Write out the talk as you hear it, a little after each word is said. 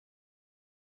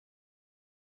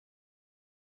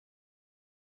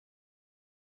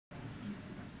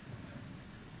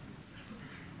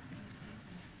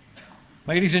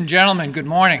Ladies and gentlemen, good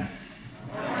morning.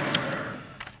 I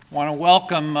want to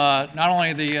welcome not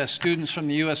only the students from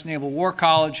the U.S. Naval War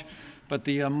College, but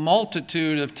the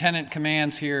multitude of tenant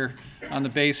commands here on the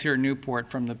base here in Newport,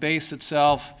 from the base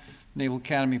itself, Naval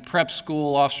Academy Prep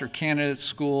School, Officer Candidate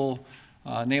School,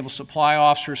 Naval Supply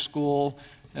Officer School,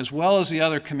 as well as the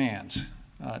other commands.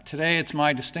 Today it's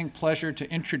my distinct pleasure to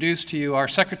introduce to you our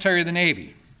Secretary of the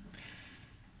Navy.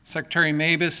 Secretary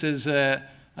Mabus is a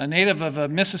native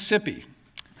of Mississippi.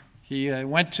 He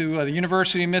went to the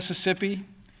University of Mississippi.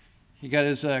 He got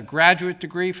his graduate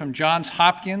degree from Johns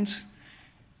Hopkins,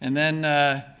 and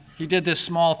then he did this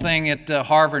small thing at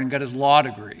Harvard and got his law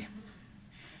degree.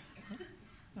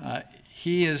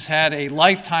 He has had a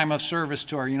lifetime of service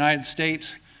to our United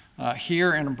States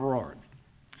here and abroad.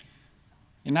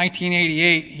 In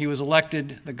 1988, he was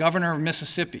elected the governor of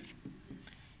Mississippi.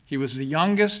 He was the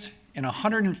youngest in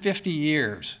 150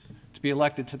 years to be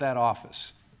elected to that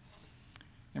office.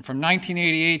 And from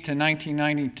 1988 to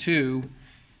 1992,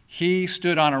 he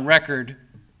stood on a record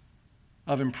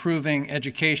of improving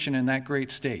education in that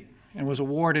great state and was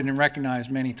awarded and recognized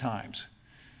many times.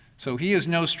 So he is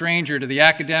no stranger to the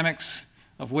academics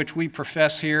of which we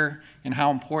profess here and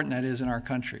how important that is in our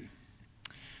country.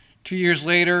 2 years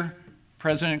later,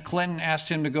 President Clinton asked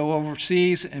him to go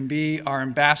overseas and be our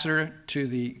ambassador to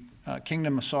the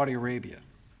Kingdom of Saudi Arabia.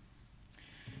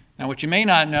 Now, what you may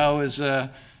not know is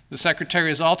the Secretary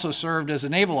has also served as a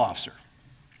naval officer.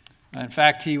 In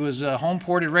fact, he was home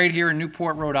ported right here in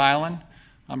Newport, Rhode Island,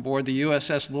 on board the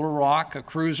USS Little Rock, a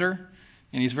cruiser,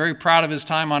 and he's very proud of his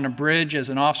time on the bridge as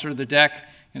an officer of the deck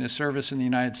in his service in the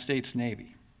United States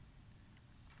Navy.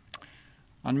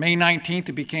 On May 19th,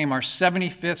 he became our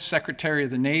 75th Secretary of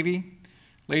the Navy.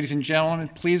 Ladies and gentlemen,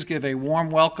 please give a warm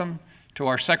welcome to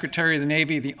our Secretary of the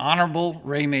Navy, the Honorable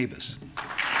Ray Mabus.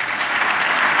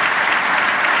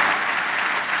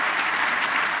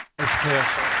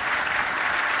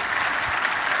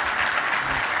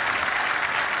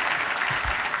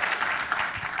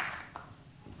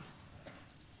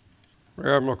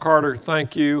 Reverend McCarter,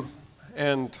 thank you,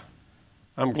 and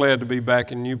I'm glad to be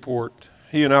back in Newport.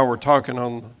 He and I were talking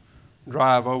on the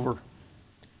drive over.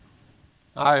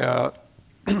 I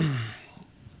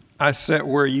sat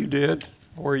where you did,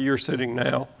 where you're sitting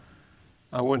now.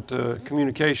 I went to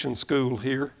communication school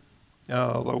here,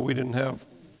 although we didn't have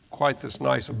quite this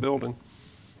nice a building.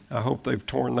 I hope they've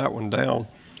torn that one down.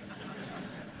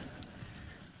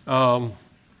 And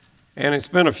it's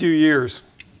been a few years.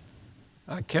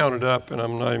 I counted up, and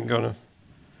I'm not even going to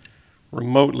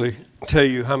remotely tell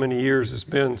you how many years it's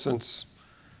been since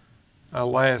I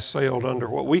last sailed under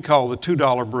what we call the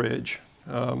 $2 bridge,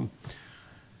 going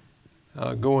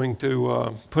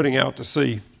to putting out to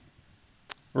sea.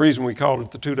 The reason we called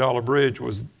it the $2 bridge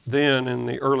was then in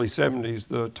the early 70s,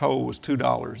 the toll was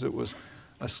 $2. It was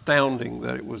astounding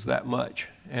that it was that much.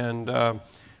 And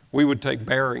we would take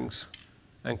bearings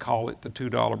and call it the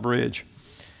 $2 bridge.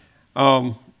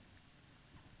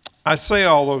 I say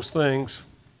all those things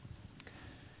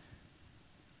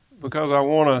because I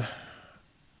want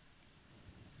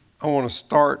to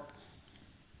start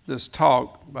this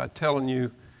talk by telling you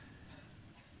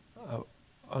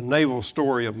a naval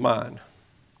story of mine.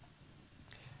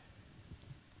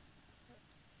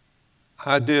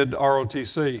 I did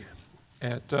ROTC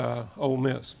at Ole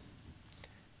Miss.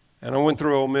 And I went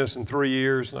through Ole Miss in 3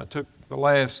 years, and I took the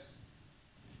last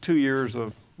 2 years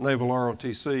of Naval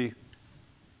ROTC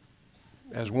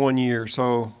as 1 year.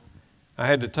 So I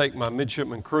had to take my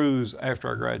midshipman cruise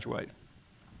after I graduated.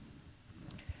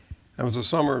 That was the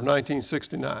summer of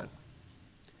 1969.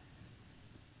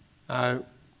 I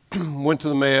went to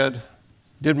the Med,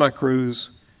 did my cruise,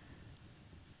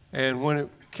 and when it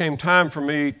came time for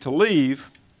me to leave,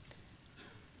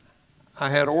 I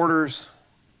had orders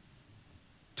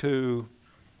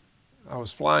I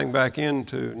was flying back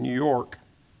into New York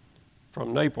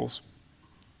from Naples,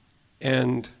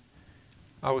 and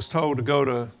I was told to go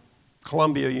to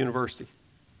Columbia University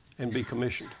and be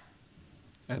commissioned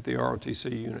at the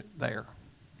ROTC unit there.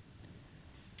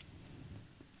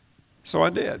 So I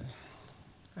did.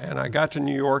 And I got to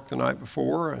New York the night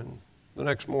before, and the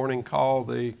next morning called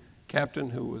the captain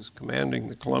who was commanding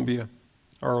the Columbia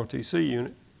ROTC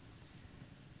unit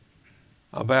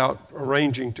about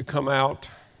arranging to come out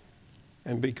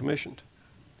and be commissioned.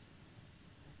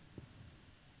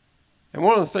 And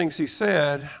one of the things he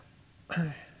said,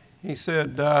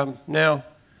 now,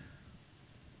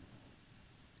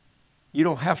 you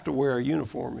don't have to wear a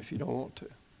uniform if you don't want to.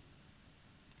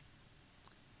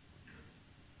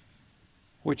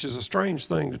 Which is a strange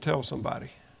thing to tell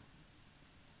somebody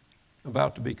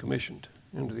about to be commissioned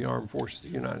into the Armed Forces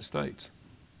of the United States.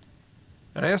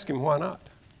 And I asked him, why not?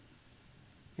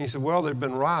 He said, well, there had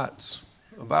been riots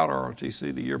about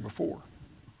ROTC the year before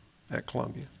at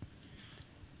Columbia.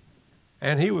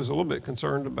 And he was a little bit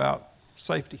concerned about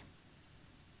safety.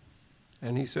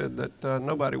 And he said that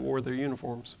nobody wore their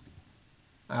uniforms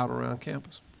out around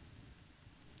campus.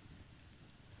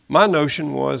 My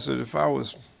notion was that if I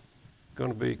was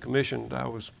going to be commissioned, I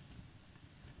was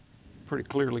pretty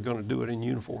clearly going to do it in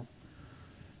uniform.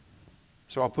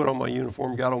 So I put on my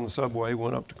uniform, got on the subway,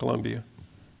 went up to Columbia.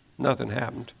 Nothing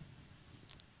happened.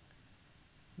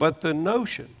 But the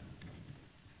notion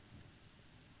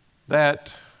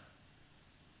that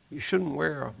you shouldn't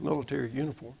wear a military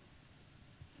uniform,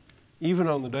 even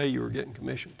on the day you were getting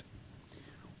commissioned,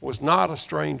 was not a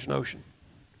strange notion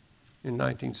in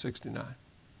 1969.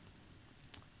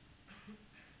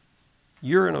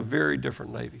 You're in a very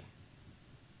different Navy.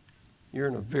 You're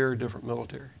in a very different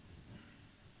military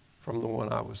from the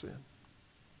one I was in.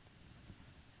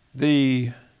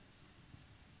 The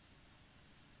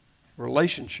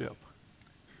relationship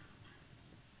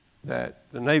that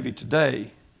the Navy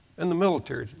today and the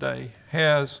military today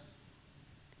has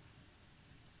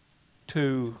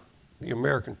to the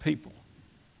American people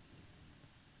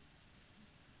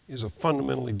is a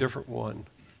fundamentally different one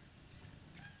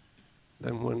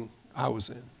than when I was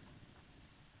in.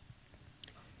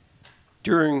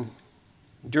 During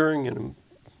and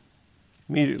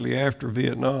immediately after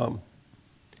Vietnam,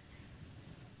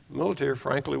 the military,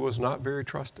 frankly, was not very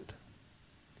trusted.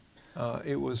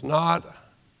 It was not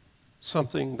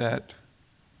something that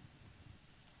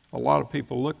a lot of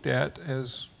people looked at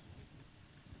as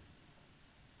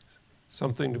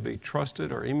something to be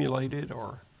trusted or emulated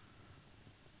or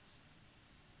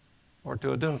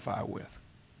to identify with.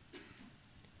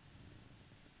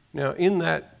 Now, in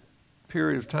that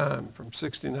period of time, from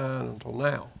 '69 until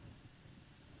now,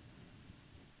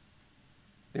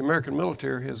 the American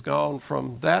military has gone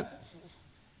from that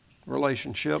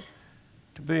relationship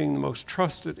to being the most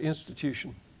trusted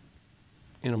institution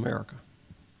in America.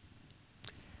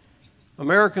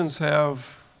 Americans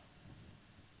have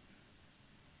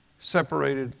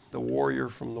separated the warrior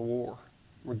from the war,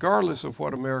 regardless of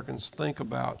what Americans think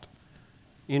about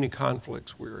any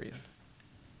conflicts we're in.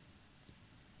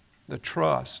 The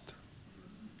trust,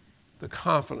 the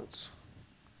confidence,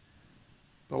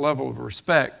 the level of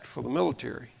respect for the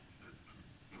military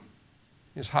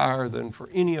is higher than for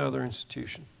any other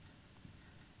institution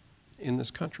in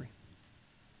this country.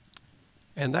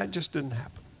 And that just didn't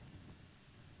happen.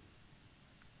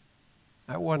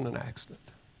 That wasn't an accident.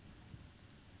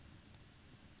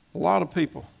 A lot of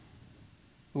people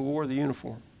who wore the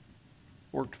uniform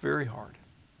worked very hard.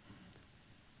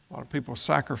 A lot of people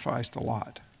sacrificed a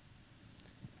lot.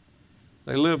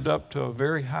 They lived up to a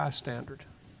very high standard.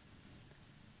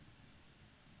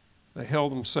 They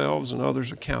held themselves and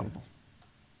others accountable.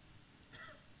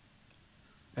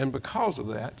 And because of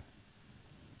that,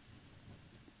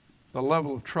 the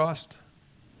level of trust,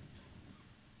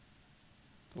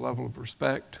 the level of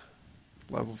respect,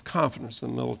 the level of confidence in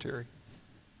the military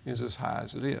is as high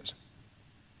as it is.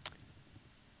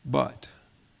 But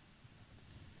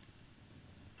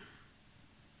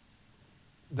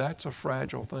that's a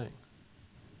fragile thing,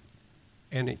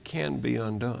 and it can be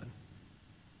undone.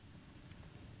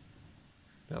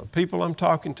 Now, the people I'm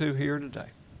talking to here today,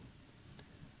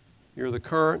 you're the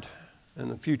current and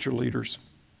the future leaders,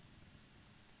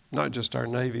 not just our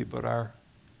Navy, but our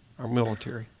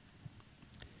military.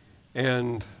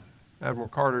 And Admiral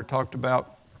Carter talked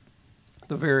about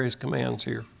the various commands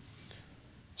here,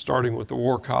 starting with the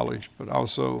War College, but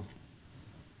also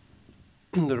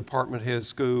the Department Head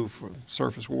School for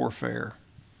Surface Warfare,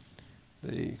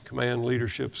 the Command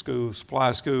Leadership School,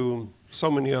 Supply School, and so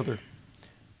many other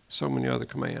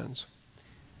commands.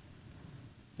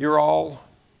 You're all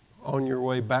on your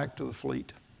way back to the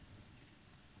fleet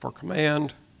for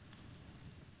command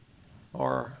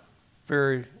or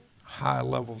very high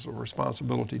levels of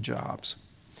responsibility jobs.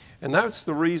 And that's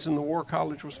the reason the War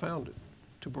College was founded,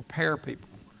 to prepare people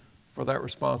for that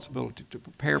responsibility, to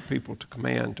prepare people to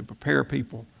command, to prepare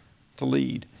people to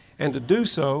lead, and to do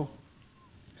so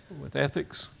with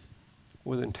ethics,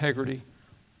 with integrity,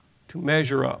 to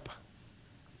measure up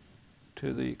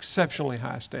to the exceptionally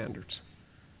high standards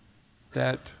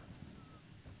that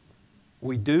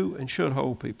we do and should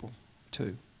hold people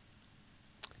to.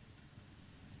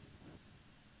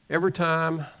 Every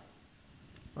time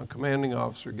a commanding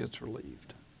officer gets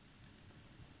relieved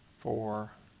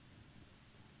for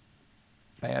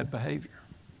bad behavior,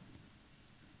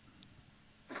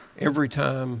 every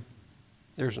time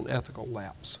there's an ethical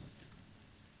lapse,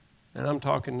 and I'm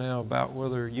talking now about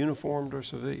whether uniformed or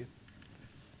civilian,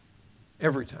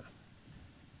 every time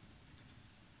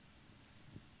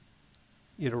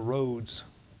it erodes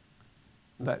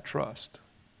that trust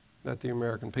that the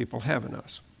American people have in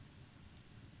us.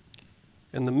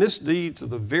 And the misdeeds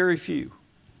of the very few,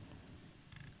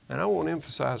 and I want to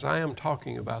emphasize, I am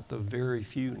talking about the very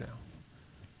few now,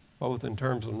 both in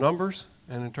terms of numbers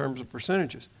and in terms of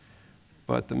percentages.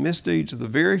 But the misdeeds of the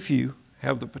very few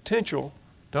have the potential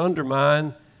to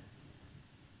undermine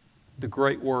the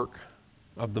great work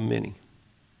of the many.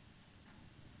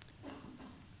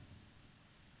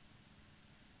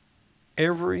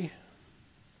 Every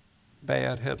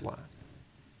bad headline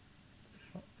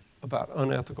about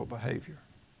unethical behavior,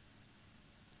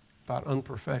 about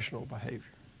unprofessional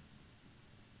behavior,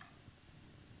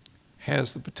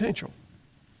 has the potential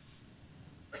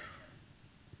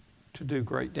to do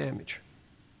great damage.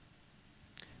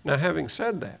 Now, having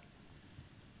said that,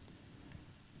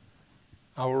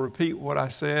 I will repeat what I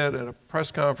said at a press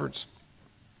conference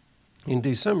in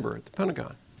December at the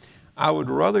Pentagon. I would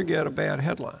rather get a bad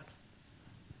headline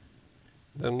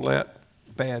than let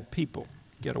bad people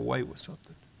get away with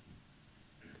something.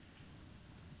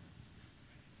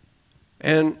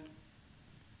 And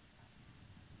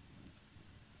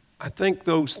I think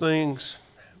those things,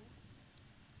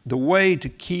 the way to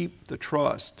keep the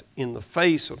trust in the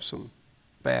face of some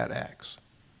bad acts,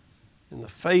 in the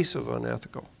face of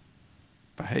unethical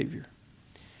behavior,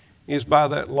 is by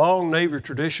that long Navy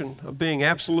tradition of being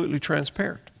absolutely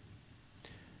transparent.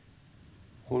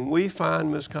 When we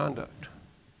find misconduct,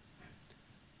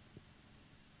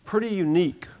 pretty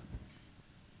unique,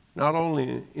 not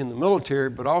only in the military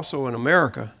but also in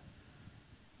America,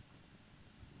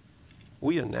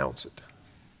 we announce it.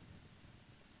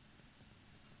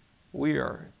 We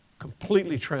are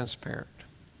completely transparent,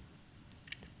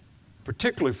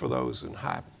 particularly for those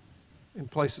in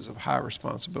places of high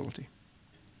responsibility.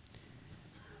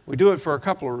 We do it for a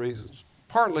couple of reasons.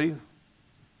 Partly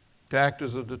to act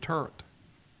as a deterrent,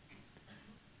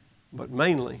 but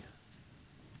mainly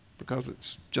because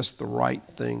it's just the right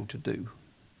thing to do.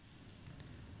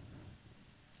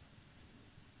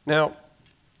 Now,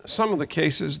 some of the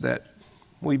cases that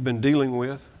we've been dealing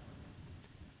with,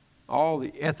 all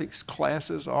the ethics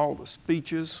classes, all the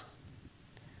speeches,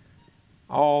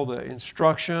 all the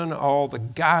instruction, all the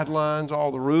guidelines,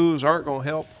 all the rules aren't going to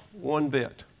help one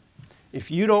bit.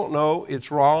 If you don't know it's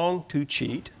wrong to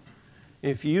cheat,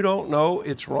 if you don't know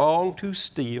it's wrong to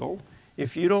steal,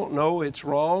 if you don't know it's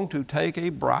wrong to take a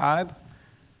bribe,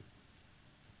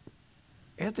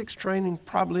 ethics training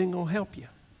probably ain't going to help you.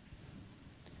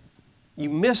 You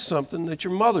missed something that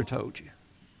your mother told you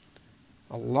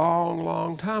a long,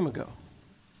 long time ago.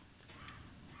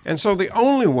 And so the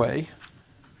only way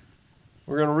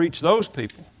we're going to reach those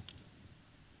people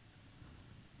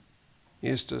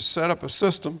is to set up a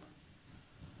system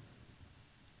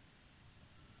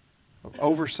of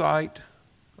oversight,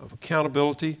 of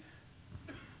accountability,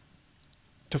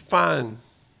 to find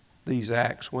these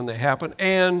acts when they happen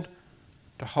and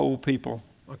to hold people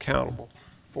accountable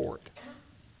for it.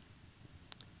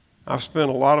 I've spent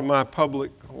a lot of my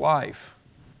public life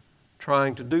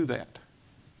trying to do that.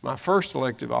 My first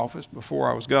elective office,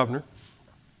 before I was governor,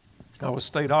 I was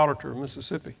state auditor of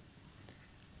Mississippi,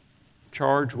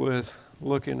 charged with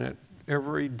looking at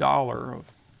every dollar of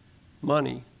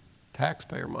money,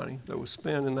 taxpayer money, that was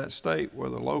spent in that state,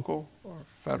 whether local or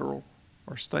federal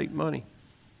or state money.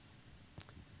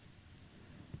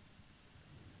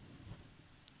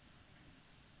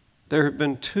 There have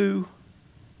been two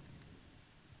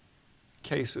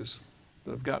cases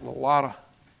that have gotten a lot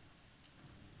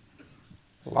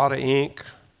of ink,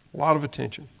 a lot of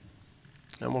attention.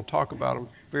 I'm going to talk about them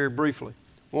very briefly.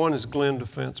 One is Glenn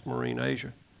Defense Marine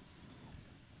Asia,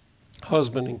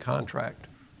 husbanding contract,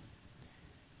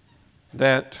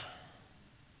 that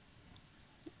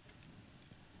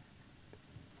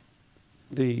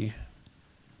the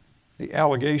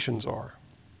allegations are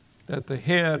that the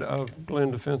head of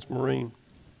Glenn Defense Marine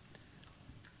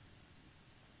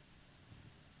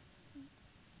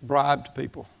bribed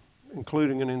people,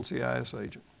 including an NCIS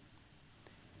agent,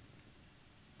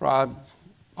 bribed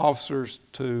officers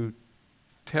to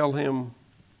tell him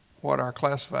what our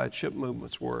classified ship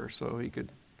movements were so he could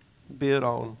bid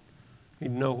on,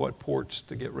 he'd know what ports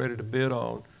to get ready to bid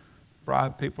on,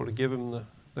 bribed people to give him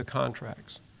the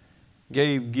contracts,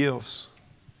 gave gifts,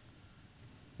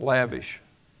 lavish,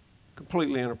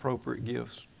 completely inappropriate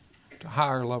gifts to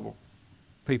higher level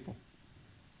people.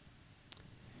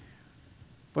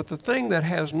 But the thing that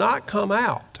has not come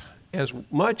out as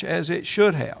much as it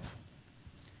should have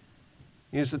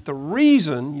is that the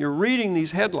reason you're reading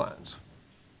these headlines,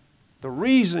 the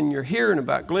reason you're hearing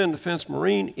about Glenn Defense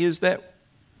Marine is that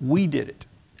we did it.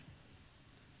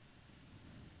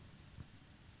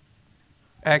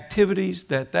 activities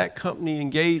that that company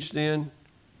engaged in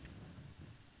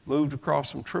moved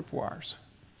across some tripwires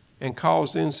and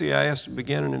caused NCIS to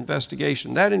begin an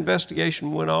investigation. That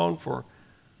investigation went on for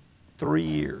 3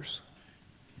 years,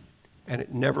 and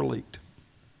it never leaked.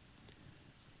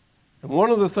 And one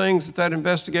of the things that that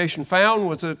investigation found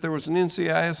was that there was an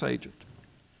NCIS agent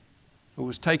who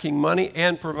was taking money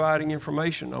and providing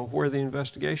information on where the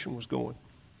investigation was going.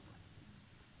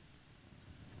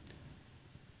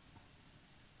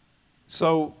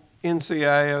 So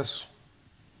NCIS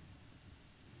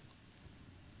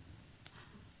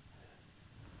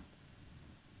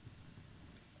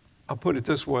I'll put it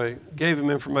this way, gave him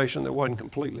information that wasn't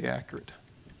completely accurate.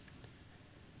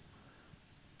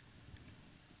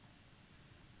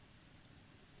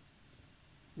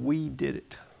 We did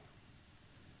it.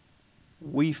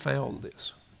 We found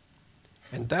this.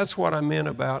 And that's what I meant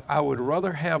about I would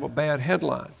rather have a bad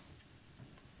headline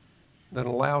than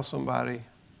allow somebody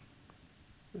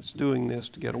that's doing this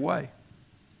to get away.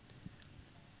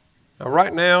 Now,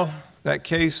 right now, that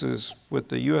case is with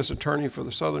the U.S. Attorney for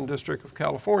the Southern District of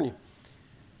California.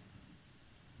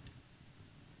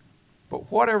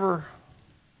 But whatever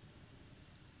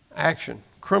action,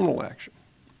 criminal action,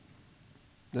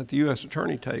 that the U.S.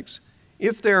 Attorney takes,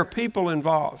 if there are people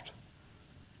involved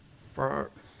for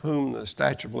whom the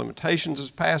statute of limitations is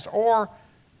passed or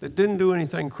that didn't do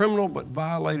anything criminal but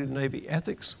violated Navy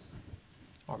ethics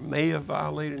or may have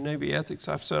violated Navy ethics,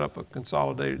 I've set up a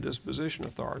consolidated disposition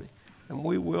authority, and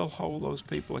we will hold those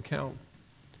people accountable.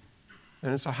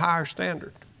 And it's a higher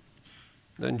standard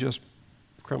than just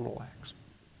criminal acts.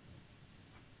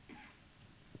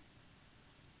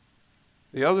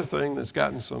 The other thing that's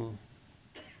gotten some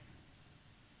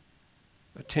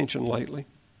attention lately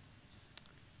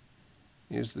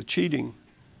is the cheating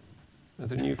at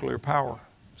the nuclear power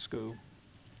school.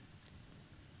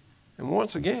 And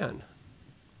once again,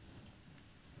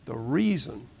 the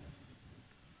reason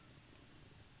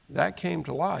that came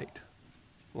to light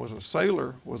was a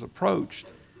sailor was approached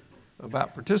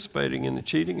about participating in the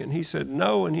cheating, and he said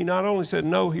no, and he not only said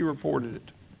no, he reported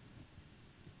it.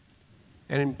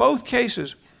 And in both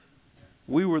cases,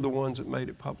 we were the ones that made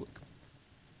it public.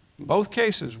 In both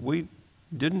cases, we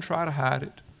didn't try to hide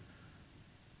it,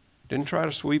 didn't try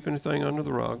to sweep anything under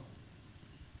the rug.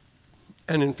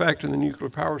 And in fact, in the nuclear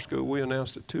power school, we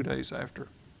announced it 2 days after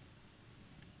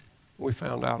we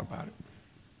found out about it.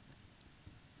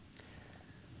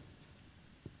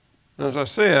 And as I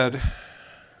said, if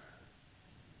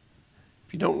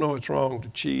you don't know it's wrong to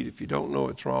cheat, if you don't know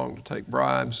it's wrong to take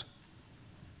bribes,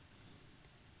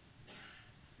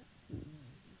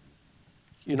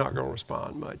 you're not going to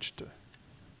respond much to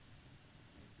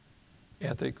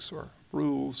ethics or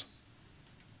rules.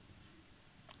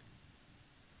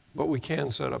 But we can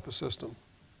set up a system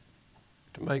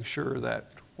to make sure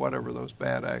that whatever those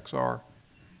bad acts are,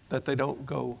 that they don't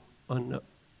go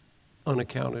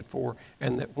unaccounted for,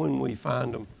 and that when we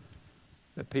find them,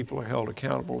 that people are held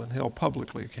accountable and held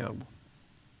publicly accountable.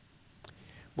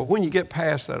 But when you get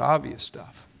past that obvious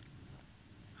stuff,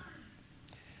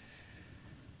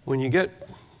 when you get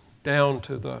down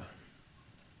to the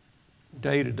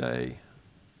day-to-day,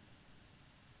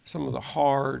 some of the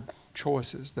hard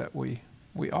choices that we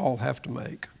all have to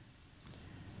make,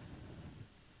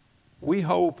 we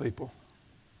hold people,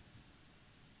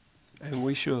 and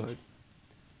we should,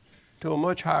 to a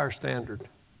much higher standard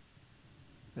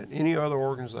than any other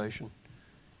organization,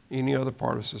 any other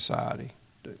part of society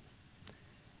do.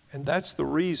 And that's the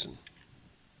reason,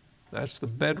 that's the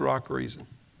bedrock reason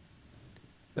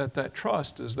that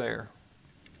trust is there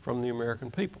from the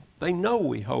American people. They know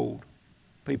we hold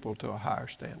people to a higher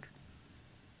standard.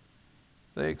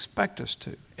 They expect us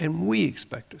to, and we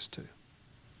expect us to.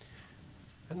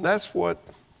 And that's what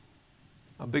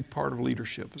a big part of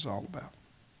leadership is all about.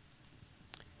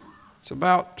 It's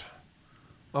about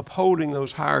upholding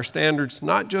those higher standards,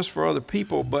 not just for other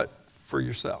people, but for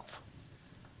yourself.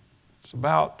 It's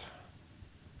about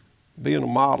being a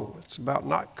model. It's about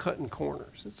not cutting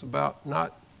corners. It's about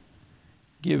not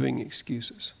giving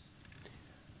excuses.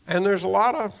 And there's a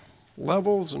lot of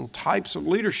levels and types of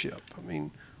leadership. I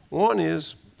mean, one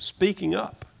is speaking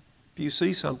up if you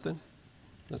see something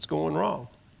that's going wrong.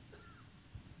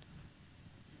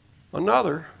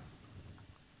 Another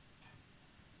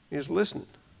is listening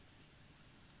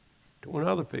to when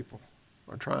other people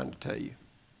are trying to tell you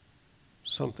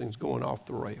something's going off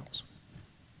the rails.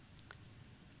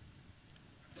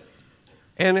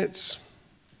 And it's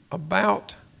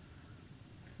about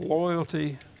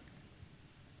loyalty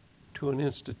to an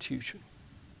institution.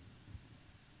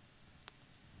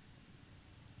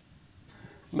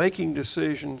 Making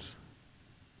decisions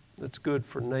that's good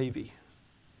for Navy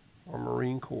or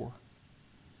Marine Corps,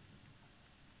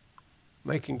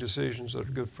 making decisions that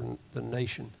are good for the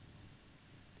nation.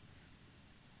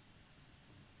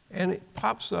 And it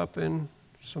pops up in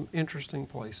some interesting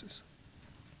places.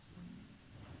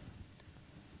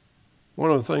 One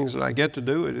of the things that I get to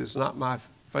do, it is not my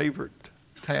favorite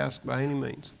task by any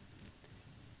means.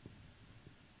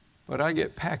 But I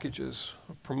get packages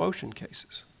of promotion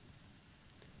cases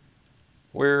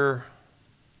where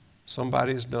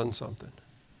somebody has done something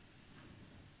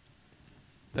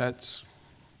that's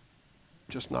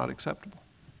just not acceptable.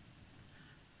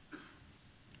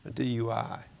 A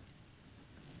DUI.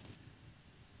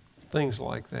 Things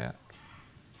like that.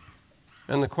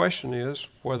 And the question is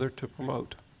whether to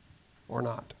promote or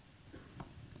not.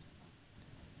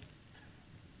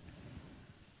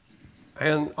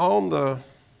 And on the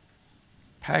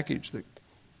package that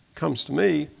comes to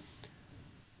me,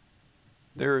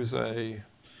 there is a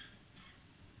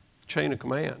chain of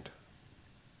command.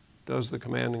 Does the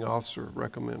commanding officer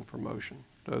recommend promotion?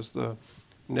 Does the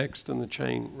next in the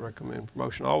chain recommend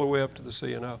promotion? All the way up to the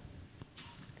CNO.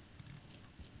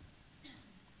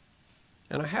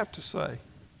 And I have to say,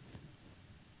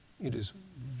 it is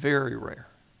very rare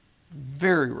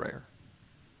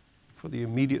for the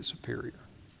immediate superior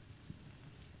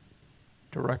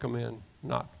to recommend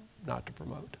not to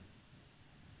promote.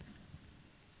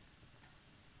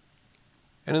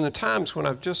 And in the times when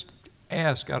I've just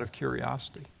asked out of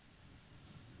curiosity,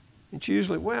 it's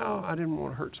usually, well, I didn't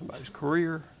want to hurt somebody's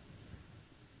career.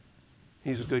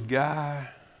 He's a good guy.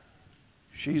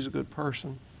 She's a good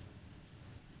person.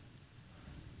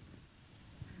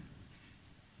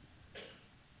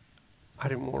 I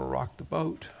didn't want to rock the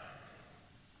boat.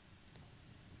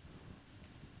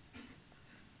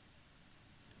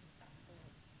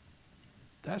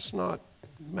 That's not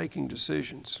making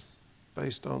decisions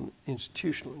based on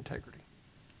institutional integrity.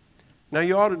 Now,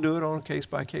 you ought to do it on a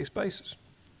case-by-case basis.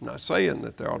 I'm not saying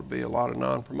that there ought to be a lot of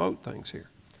non-promote things here,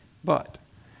 but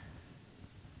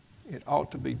it ought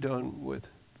to be done with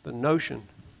the notion,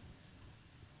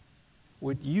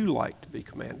 would you like to be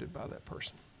commanded by that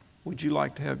person? Would you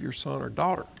like to have your son or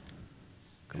daughter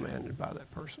commanded by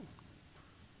that person,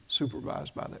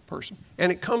 supervised by that person?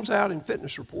 And it comes out in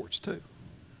fitness reports too.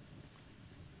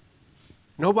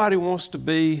 Nobody wants to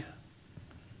be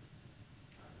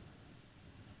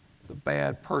the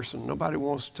bad person. Nobody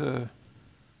wants to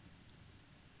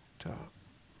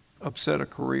upset a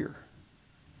career.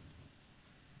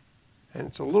 And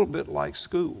it's a little bit like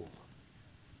school.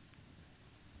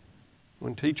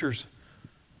 When teachers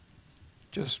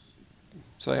just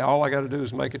say, all I got to do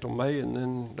is make it till May, and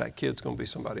then that kid's going to be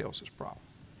somebody else's problem.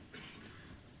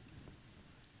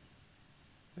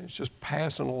 It's just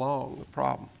passing along the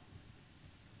problem.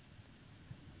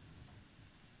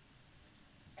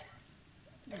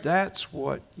 That's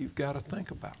what you've got to think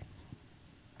about.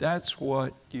 That's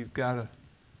what you've got to,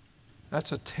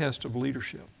 that's a test of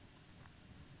leadership.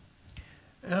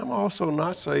 And I'm also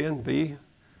not saying be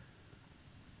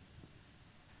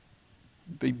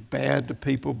bad to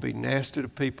people, be nasty to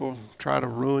people, try to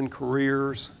ruin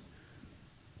careers,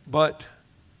 but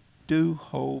do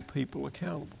hold people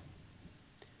accountable.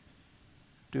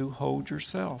 Do hold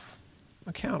yourself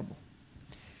accountable.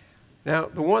 Now,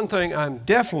 the one thing I'm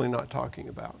definitely not talking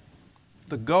about,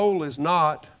 the goal is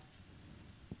not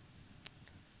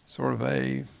sort of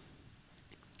a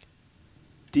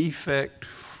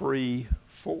defect-free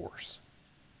force,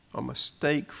 a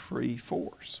mistake-free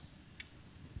force.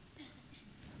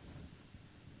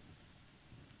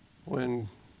 When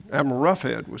Admiral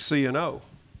Roughhead was CNO,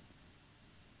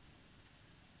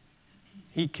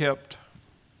 he kept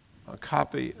a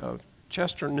copy of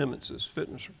Chester Nimitz's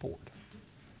fitness report.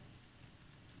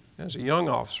 As a young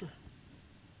officer,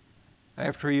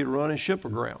 after he had run his ship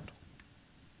aground,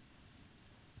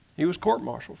 he was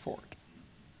court-martialed for it.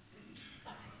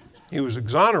 He was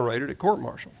exonerated at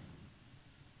court-martial.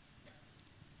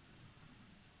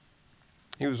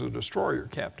 He was a destroyer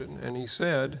captain, and he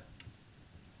said,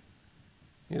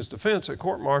 his defense at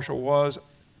court-martial was,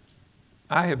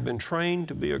 I have been trained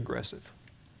to be aggressive.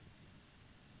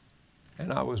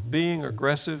 And I was being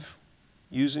aggressive,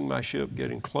 using my ship,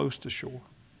 getting close to shore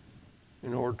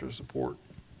in order to support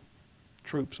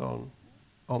troops on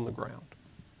the ground.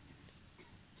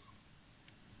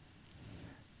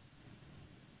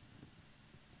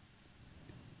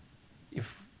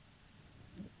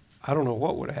 I don't know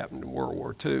what would have happened in World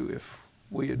War II if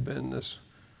we had been this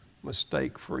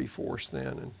mistake-free force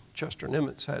then and Chester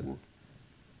Nimitz hadn't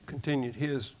continued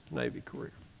his Navy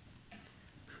career.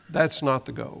 That's not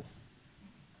the goal.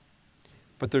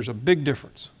 But there's a big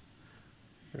difference.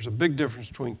 There's a big difference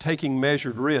between taking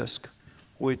measured risk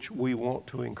which we want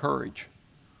to encourage.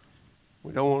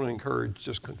 We don't want to encourage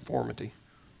just conformity.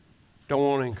 Don't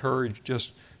want to encourage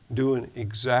just doing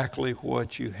exactly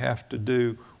what you have to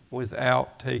do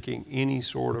without taking any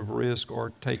sort of risk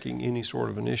or taking any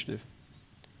sort of initiative.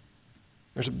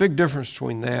 There's a big difference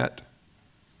between that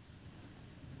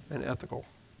and ethical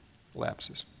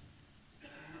lapses.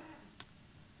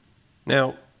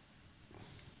 Now,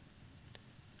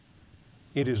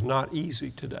 it is not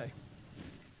easy today.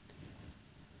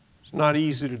 It's not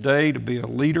easy today to be a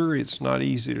leader. It's not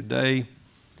easy today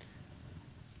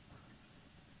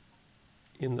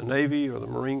in the Navy or the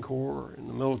Marine Corps or in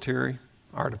the military.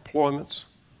 Our deployments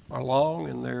are long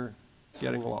and they're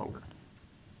getting longer.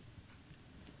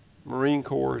 Marine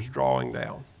Corps is drawing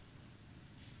down.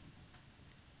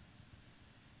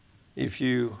 If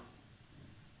you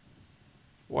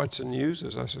watch the news,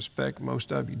 as I suspect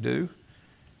most of you do,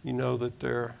 you know that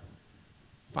there are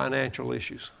financial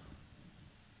issues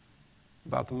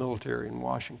about the military in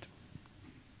Washington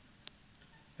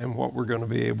and what we're going to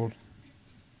be able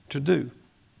to do.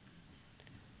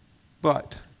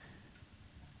 But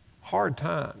hard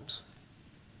times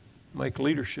make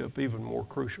leadership even more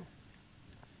crucial.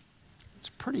 It's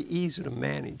pretty easy to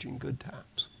manage in good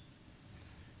times.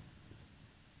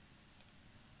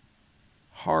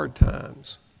 Hard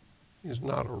times is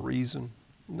not a reason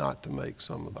not to make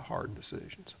some of the hard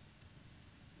decisions.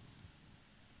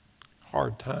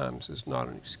 Hard times is not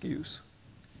an excuse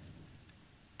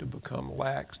to become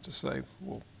lax, to say,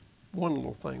 well, one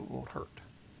little thing won't hurt.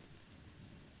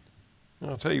 And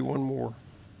I'll tell you one more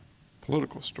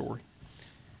political story.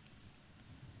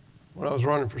 When I was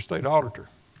running for state auditor,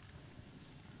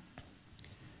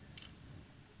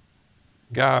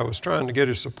 a guy I was trying to get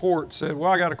his support said,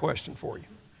 well, I got a question for you.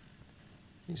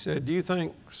 He said, do you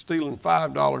think stealing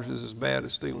 $5 is as bad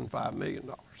as stealing $5 million?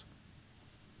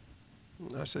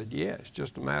 And I said, yeah, it's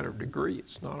just a matter of degree.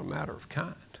 It's not a matter of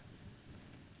kind.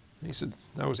 And he said,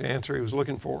 that was the answer he was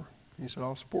looking for. He said,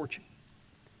 I'll support you.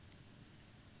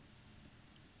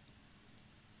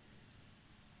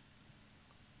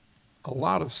 A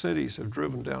lot of cities have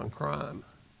driven down crime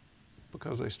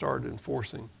because they started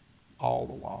enforcing all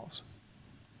the laws,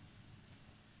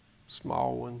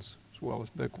 small ones as well as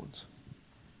big ones,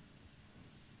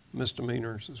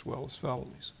 misdemeanors as well as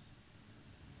felonies.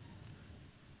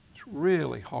 It's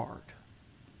really hard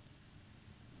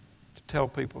to tell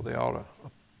people they ought to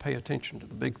pay attention to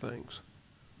the big things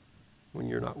when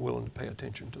you're not willing to pay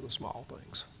attention to the small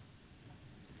things.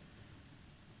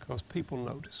 Because people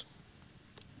notice,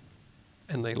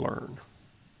 and they learn,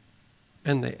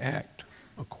 and they act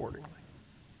accordingly.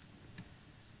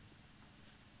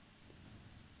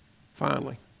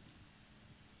 Finally,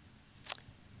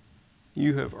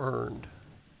 you have earned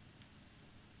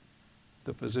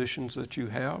the positions that you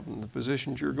have and the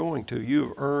positions you're going to. You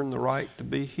have earned the right to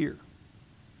be here.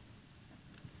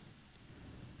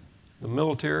 The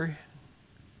military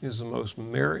is the most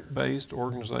merit-based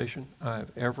organization I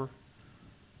have ever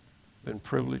been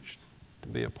privileged to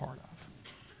be a part of.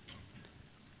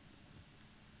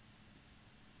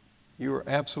 You are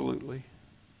absolutely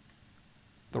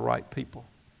the right people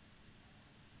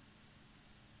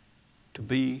to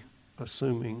be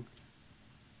assuming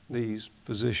these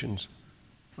positions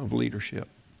of leadership.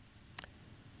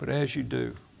 But as you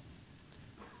do,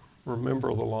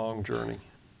 remember the long journey.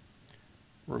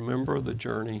 Remember the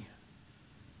journey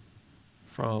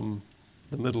from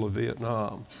the middle of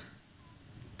Vietnam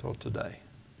till today.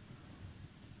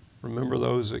 Remember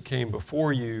those that came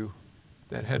before you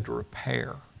that had to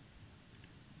repair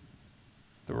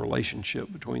the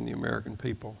relationship between the American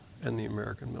people and the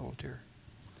American military.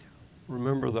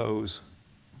 Remember those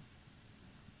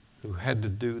who had to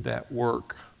do that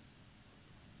work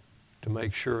to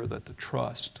make sure that the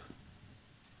trust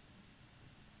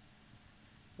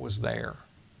was there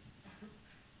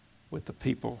with the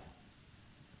people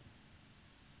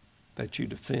that you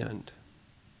defend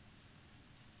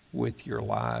with your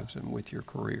lives and with your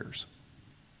careers.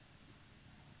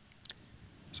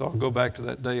 So I'll go back to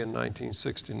that day in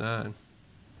 1969.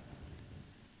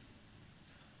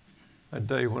 That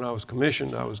day when I was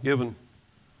commissioned, I was given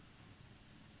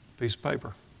a piece of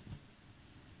paper.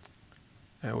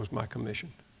 That was my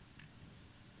commission.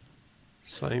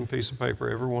 Same piece of paper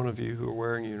every one of you who are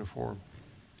wearing a uniform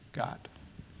got.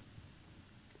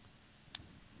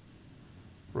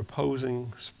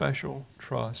 Reposing special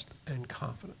trust and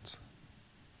confidence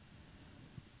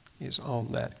is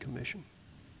on that commission.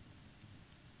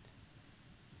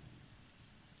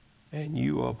 And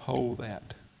you uphold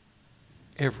that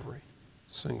every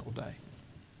single day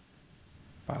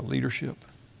by leadership,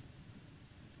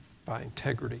 by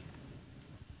integrity,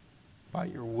 by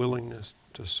your willingness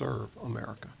to serve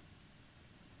America.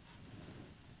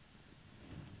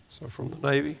 So from the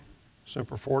Navy,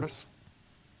 Semper Fortis,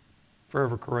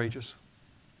 forever courageous.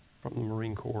 From the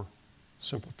Marine Corps,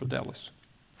 Semper Fidelis,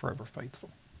 forever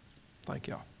faithful. Thank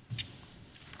y'all.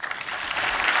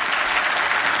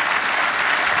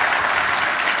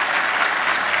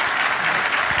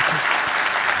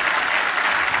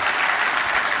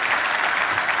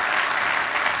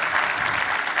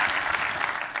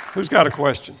 Who's got a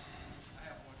question? I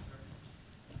have one,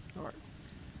 sir. All right.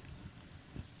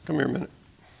 Come here a minute.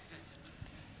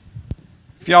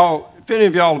 If any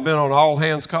of y'all have been on all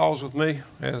hands calls with me,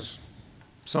 as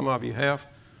some of you have,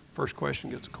 first question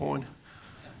gets a coin.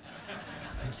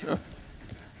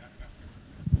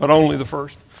 But only the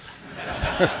first.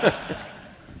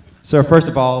 Sir, first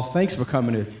of all, thanks for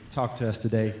coming to talk to us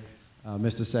today.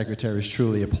 Mr. Secretary, it's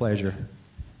truly a pleasure.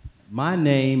 My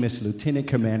name is Lieutenant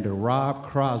Commander Rob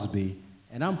Crosby,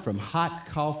 and I'm from Hot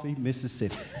Coffee,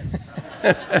 Mississippi.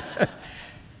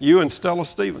 You and Stella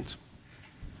Stevens.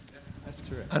 That's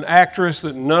correct. An actress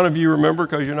that none of you remember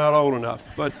because you're not old enough.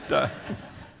 But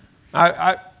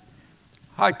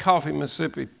Hot Coffee,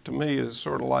 Mississippi, to me is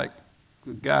sort of like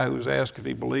the guy who was asked if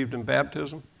he believed in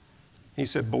baptism. He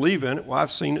said, believe in it. Well,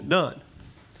 I've seen it done.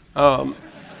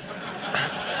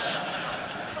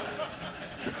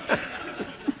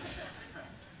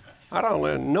 I don't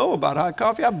really know about hot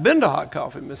coffee. I've been to Hot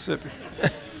Coffee, Mississippi.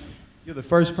 You're the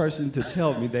first person to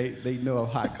tell me they know of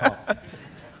hot coffee.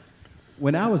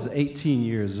 When I was 18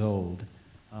 years old,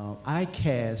 I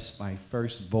cast my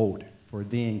first vote for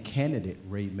then candidate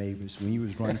Ray Mabus when he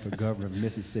was running for governor of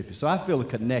Mississippi. So I feel a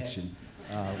connection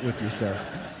with you, sir.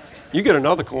 You get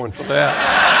another coin for that.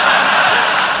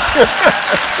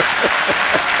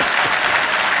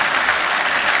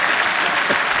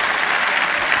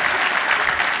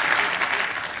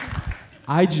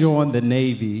 I joined the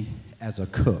Navy as a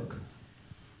cook.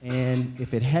 And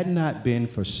if it had not been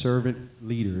for servant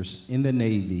leaders in the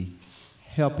Navy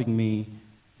helping me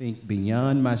think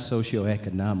beyond my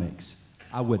socioeconomics,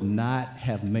 I would not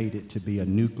have made it to be a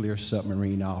nuclear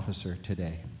submarine officer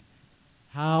today.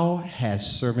 How has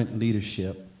servant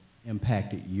leadership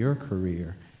impacted your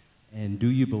career? And do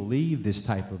you believe this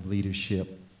type of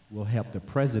leadership will help the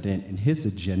president in his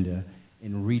agenda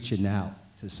in reaching out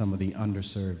to some of the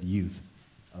underserved youth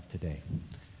of today?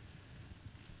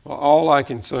 Well, all I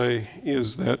can say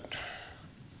is that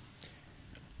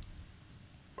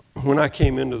when I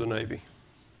came into the Navy,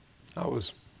 I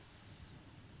was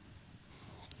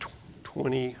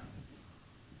 20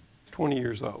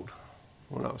 years old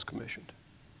when I was commissioned.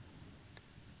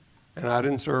 And I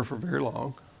didn't serve for very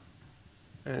long,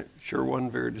 and it sure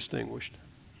wasn't very distinguished.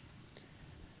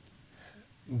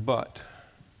 But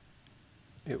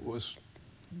it was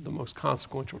the most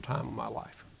consequential time of my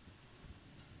life.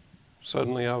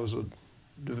 Suddenly I was a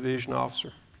division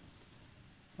officer.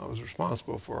 I was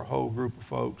responsible for a whole group of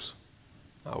folks.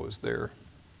 I was their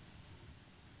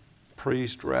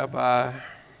priest, rabbi,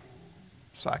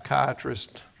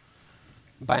 psychiatrist,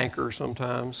 banker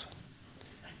sometimes.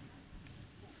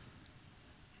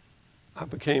 I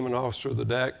became an officer of the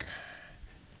deck.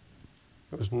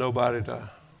 There was nobody to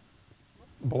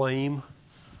blame.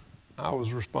 I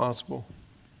was responsible.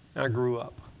 I grew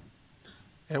up.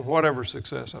 And whatever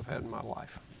success I've had in my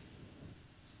life,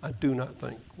 I do not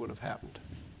think would have happened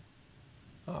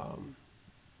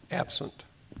absent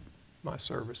my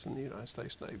service in the United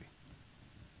States Navy.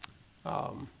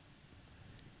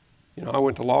 You know, I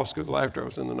went to law school after I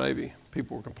was in the Navy.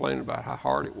 People were complaining about how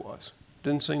hard it was.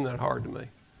 Didn't seem that hard to me.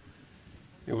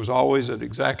 It was always at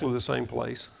exactly the same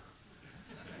place.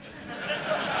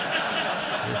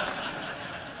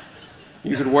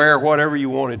 You could wear whatever you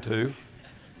wanted to.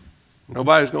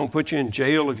 Nobody's going to put you in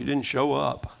jail if you didn't show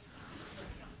up.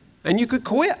 And you could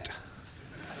quit.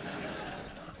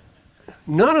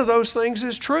 None of those things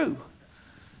is true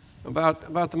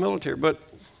about the military. But,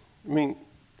 I mean,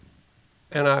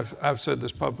 and I've said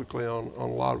this publicly on a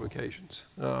lot of occasions.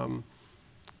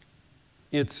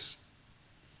 It's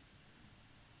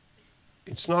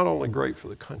not only great for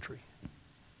the country,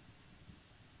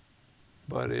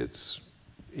 but it's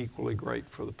equally great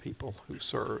for the people who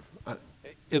serve.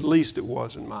 At least it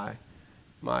was in my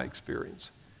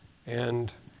experience.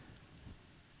 And,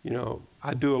 you know,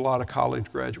 I do a lot of college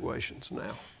graduations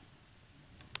now.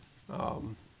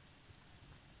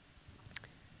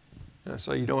 And I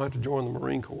say you don't have to join the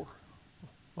Marine Corps,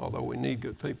 although we need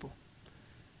good people.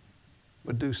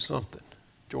 But do something.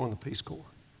 Join the Peace Corps.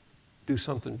 Do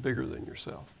something bigger than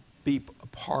yourself. Be a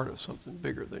part of something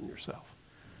bigger than yourself.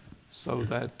 So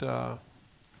that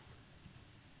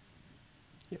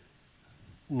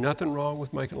nothing wrong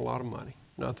with making a lot of money.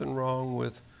 nothing wrong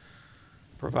with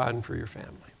providing for your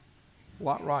family. A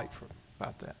lot right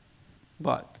about that.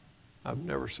 But I've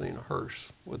never seen a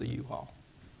hearse with a U-Haul.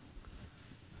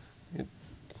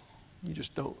 You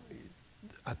just don't.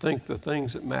 I think the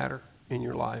things that matter in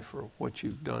your life are what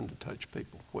you've done to touch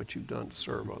people, what you've done to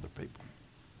serve other people.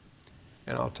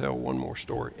 And I'll tell one more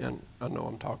story, and I know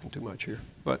I'm talking too much here,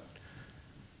 but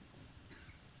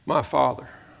my father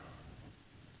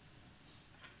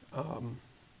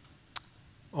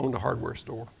owned a hardware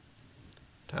store,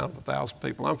 town of 1,000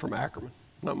 people. I'm from Ackerman,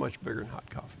 not much bigger than hot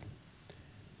coffee.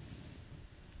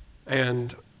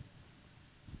 And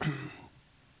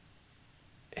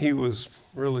he was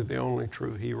really the only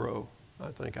true hero I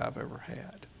think I've ever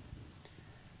had.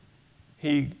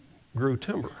 He grew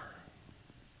timber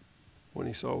when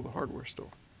he sold the hardware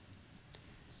store.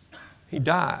 He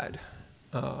died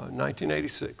in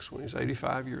 1986 when he was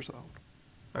 85 years old,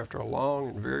 after a long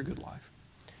and very good life.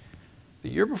 The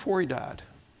year before he died,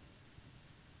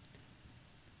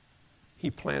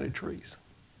 he planted trees.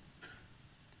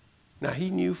 Now,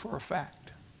 he knew for a fact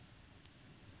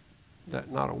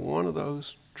that not a one of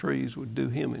those trees would do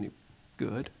him any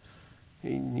good.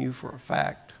 He knew for a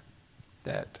fact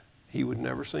that he would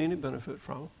never see any benefit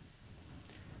from them.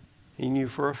 He knew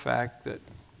for a fact that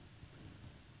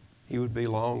he would be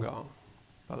long gone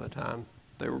by the time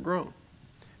they were grown.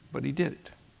 But he did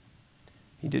it.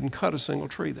 He didn't cut a single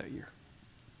tree that year.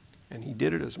 And he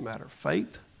did it as a matter of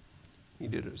faith. He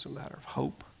did it as a matter of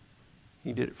hope.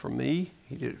 He did it for me.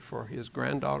 He did it for his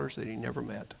granddaughters that he never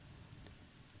met.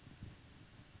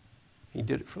 He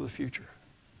did it for the future.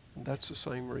 And that's the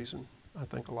same reason I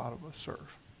think a lot of us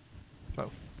serve.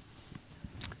 So.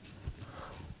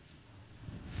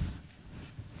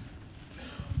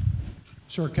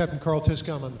 Sir, Captain Carl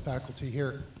Tiska, I'm on the faculty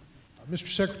here. Mr.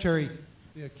 Secretary,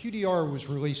 the QDR was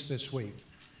released this week,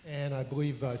 and I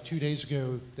believe 2 days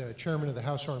ago, the chairman of the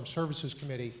House Armed Services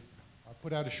Committee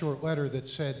put out a short letter that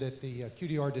said that the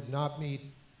QDR did not meet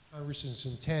Congress's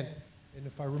intent. And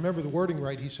if I remember the wording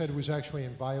right, he said it was actually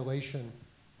in violation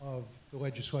of the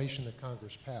legislation that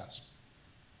Congress passed.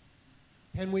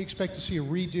 Can we expect to see a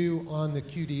redo on the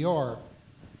QDR?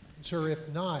 And sir,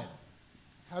 if not,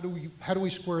 how do we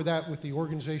square that with the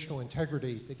organizational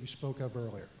integrity that you spoke of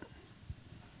earlier?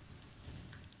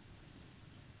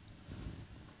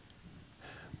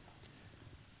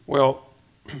 Well,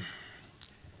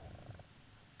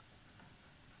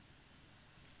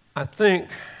 I think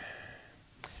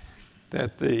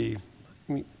that the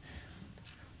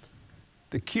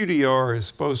QDR is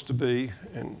supposed to be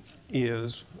and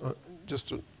is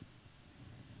just an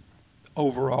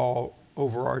overall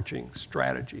overarching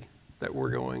strategy that we're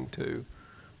going to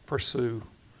pursue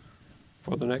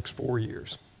for the next 4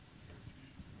 years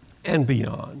and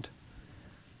beyond.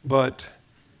 But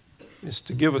it's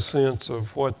to give a sense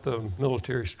of what the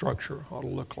military structure ought to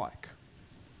look like.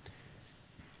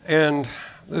 And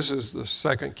this is the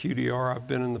second QDR I've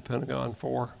been in the Pentagon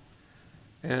for.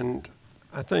 And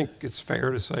I think it's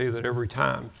fair to say that every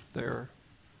time there are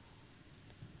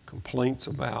complaints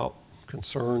about,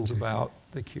 concerns about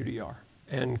the QDR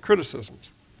and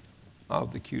criticisms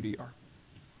of the QDR.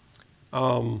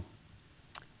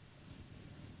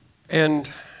 And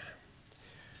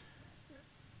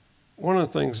one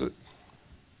of the things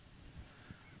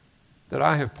that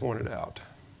I have pointed out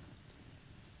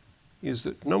is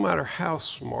that no matter how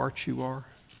smart you are,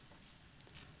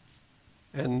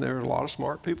 and there are a lot of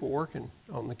smart people working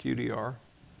on the QDR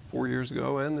 4 years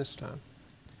ago and this time,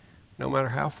 no matter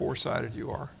how foresighted you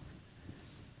are,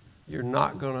 you're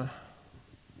not going to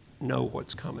know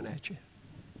what's coming at you.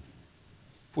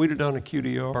 If we'd have done a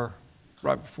QDR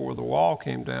right before the wall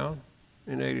came down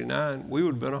in '89, we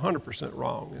would have been 100%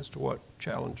 wrong as to what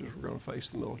challenges were going to face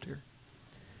the military.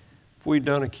 If we'd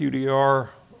done a QDR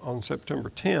on September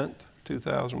 10th,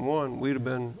 2001, we'd have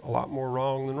been a lot more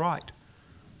wrong than right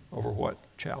over what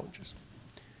challenges.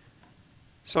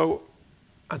 So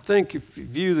I think if you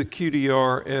view the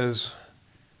QDR as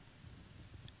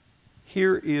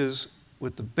here is,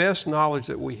 with the best knowledge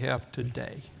that we have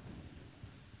today,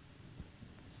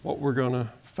 what we're going to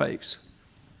face.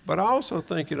 But I also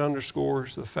think it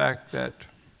underscores the fact that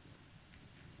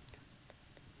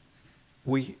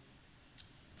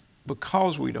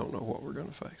because we don't know what we're going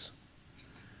to face,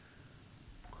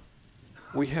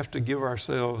 we have to give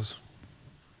ourselves,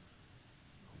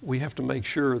 we have to make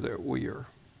sure that we are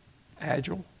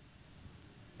agile,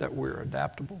 that we're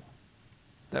adaptable,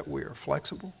 that we are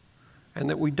flexible, and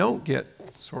that we don't get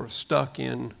sort of stuck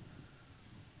in,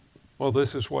 well,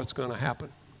 this is what's going to happen.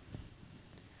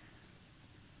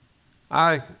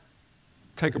 I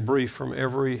take a brief from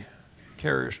every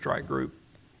carrier strike group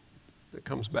that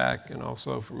comes back, and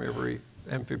also from every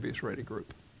amphibious ready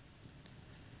group.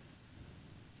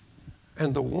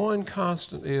 And the one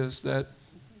constant is that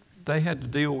they had to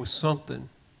deal with something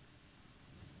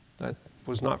that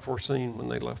was not foreseen when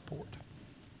they left port.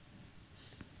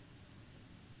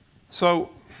 So,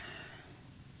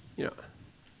 you know,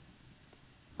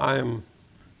 I am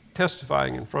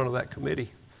testifying in front of that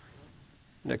committee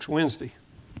next Wednesday.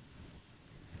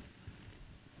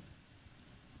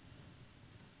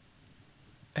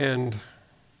 And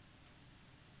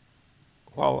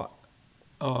while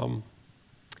I'm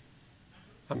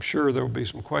sure there will be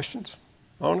some questions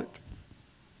on it,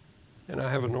 and I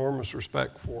have enormous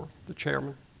respect for the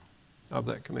chairman of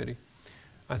that committee,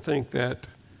 I think that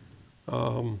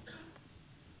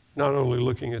not only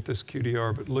looking at this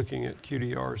QDR, but looking at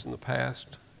QDRs in the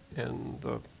past and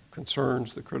the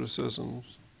concerns, the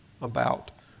criticisms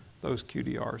about those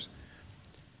QDRs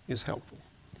is helpful.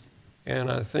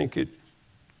 And I think it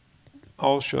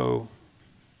also,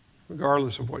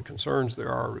 regardless of what concerns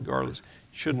there are,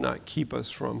 should not keep us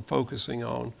from focusing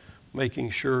on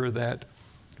making sure that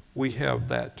we have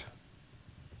that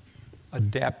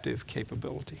adaptive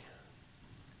capability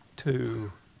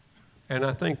to, and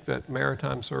I think that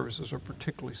maritime services are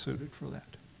particularly suited for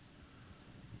that,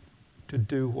 to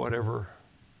do whatever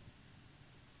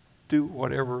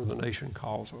the nation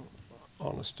calls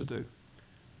on us to do.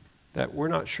 That we're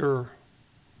not sure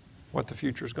what the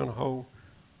future is going to hold.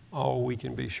 All we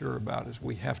can be sure about is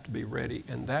we have to be ready,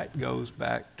 and that goes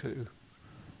back to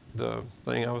the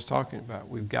thing I was talking about.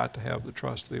 We've got to have the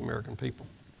trust of the American people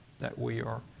that we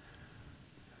are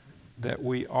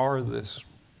this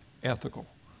ethical,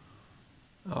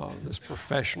 this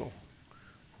professional,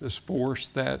 this force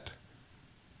that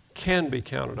can be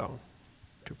counted on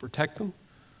to protect them,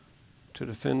 to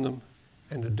defend them,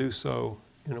 and to do so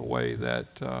in a way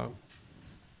that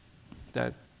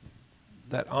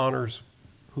that honors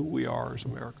who we are as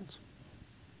Americans.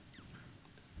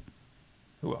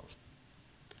 Who else?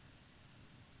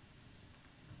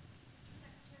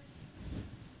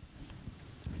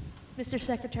 Mr.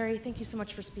 Secretary, thank you so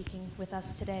much for speaking with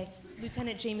us today.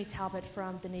 Lieutenant Jamie Talbot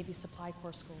from the Navy Supply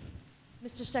Corps School.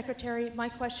 Mr. Secretary, my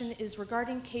question is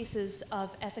regarding cases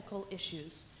of ethical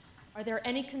issues. Are there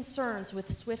any concerns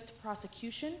with swift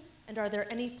prosecution, and are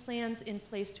there any plans in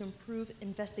place to improve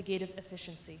investigative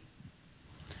efficiency?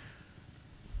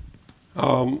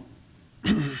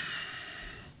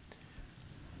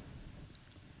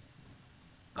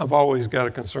 I've always got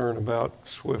a concern about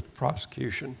swift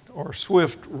prosecution or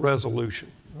swift resolution.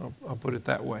 I'll put it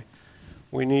that way.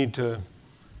 The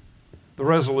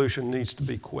resolution needs to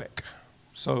be quick.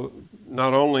 So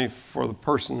not only for the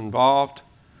person involved,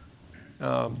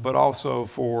 but also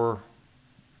for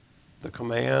the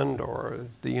command or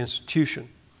the institution,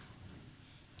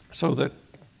 so that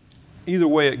either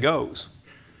way it goes,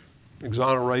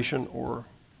 exoneration or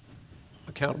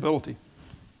accountability,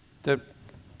 that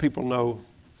people know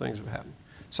things have happened.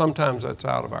 Sometimes that's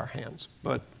out of our hands,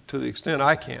 but to the extent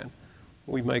I can,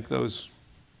 we make those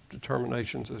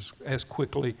determinations as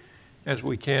quickly as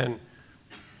we can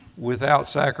without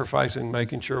sacrificing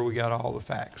making sure we got all the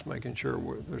facts, making sure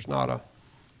there's not a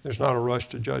rush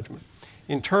to judgment.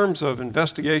 In terms of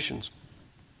investigations,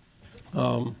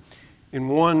 in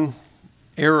one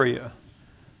area,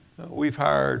 we've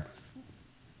hired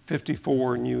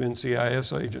 54 new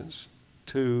NCIS agents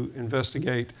to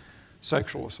investigate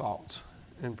sexual assaults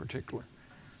in particular,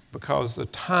 because the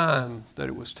time that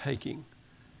it was taking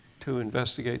to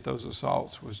investigate those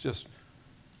assaults was just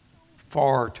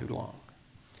far too long.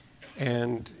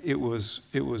 And it was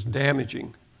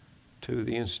damaging to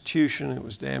the institution, it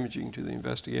was damaging to the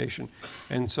investigation.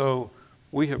 And so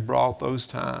we have brought those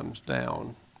times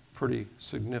down pretty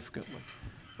significantly.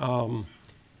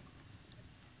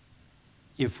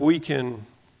 If we can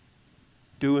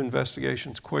do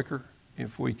investigations quicker,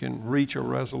 if we can reach a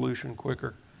resolution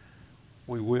quicker,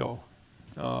 we will.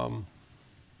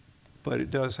 But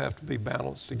it does have to be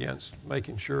balanced against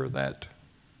making sure that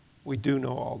we do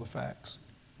know all the facts,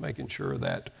 making sure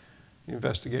that the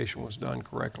investigation was done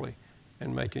correctly,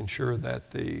 and making sure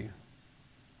that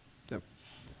that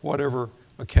whatever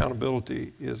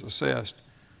accountability is assessed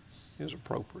is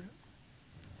appropriate.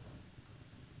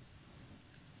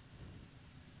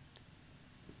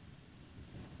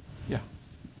 Yeah.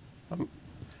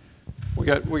 We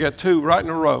got two right in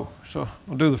a row, so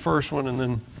I'll do the first one and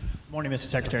then. Good morning, Mr.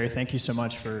 Secretary. Thank you so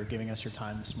much for giving us your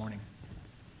time this morning.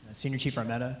 Senior Chief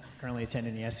Armetta, currently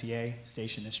attending the SCA,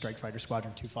 stationed in Strike Fighter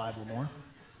Squadron 25 Lemoore.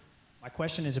 My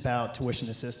question is about tuition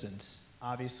assistance.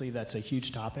 Obviously, that's a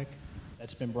huge topic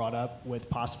that's been brought up with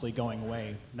possibly going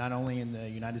away, not only in the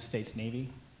United States Navy,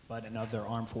 but in other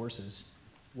armed forces.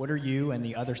 What are you and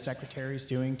the other secretaries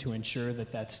doing to ensure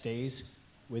that that stays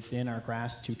within our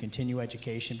grasp to continue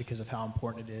education because of how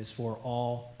important it is for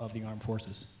all of the armed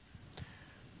forces?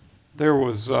 There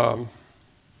was,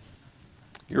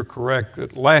 you're correct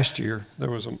that last year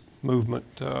there was a movement.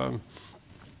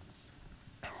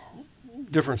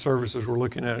 Different services were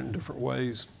looking at it in different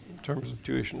ways in terms of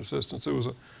tuition assistance. It was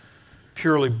a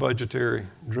purely budgetary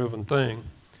driven thing.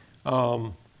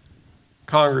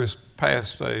 Congress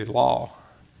passed a law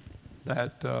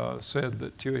that said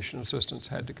that tuition assistance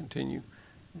had to continue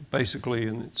basically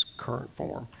in its current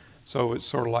form. So it's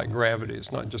sort of like gravity.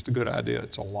 It's not just a good idea,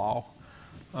 it's a law.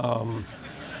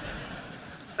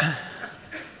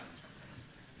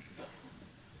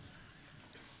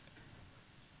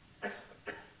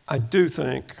 I do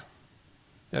think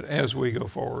that as we go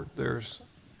forward, there's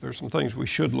some things we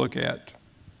should look at.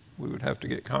 We would have to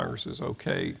get Congress's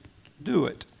okay to do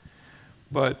it.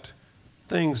 But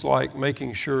things like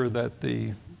making sure that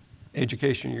the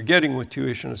education you're getting with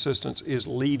tuition assistance is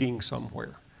leading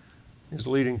somewhere, is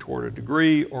leading toward a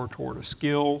degree or toward a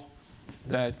skill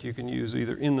that you can use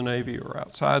either in the Navy or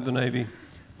outside the Navy,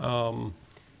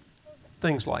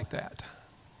 things like that.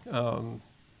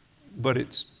 But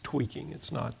it's tweaking,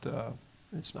 it's not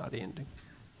ending.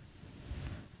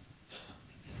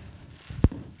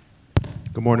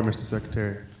 Good morning, Mr.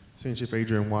 Secretary. Senior Chief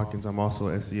Adrian Watkins. I'm also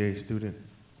an SEA student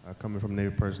coming from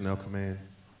Navy Personnel Command.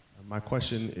 My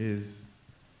question is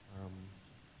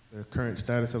the current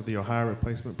status of the Ohio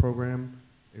Replacement Program.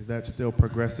 Is that still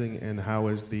progressing, and how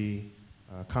is the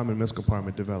Common Missile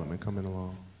Compartment development coming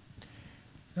along?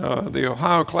 The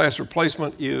Ohio class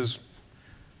replacement is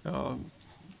the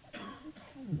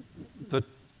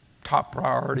top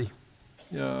priority.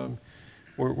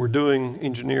 We're doing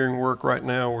engineering work right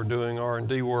now. We're doing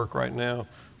R&D work right now.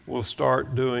 We'll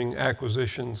start doing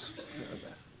acquisitions,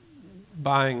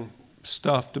 buying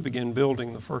stuff to begin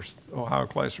building the first Ohio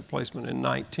class replacement in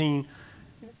 19.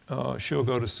 She'll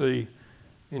go to sea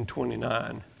in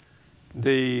 29.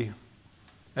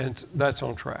 And that's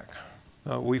on track.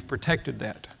 We've protected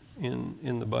that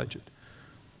in the budget.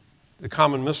 The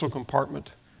Common Missile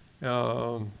Compartment,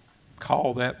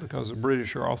 call that because the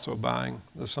British are also buying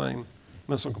the same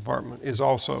missile compartment, is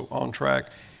also on track.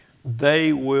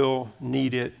 They will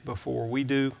need it before we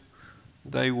do.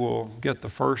 They will get the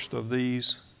first of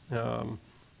these.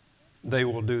 They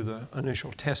will do the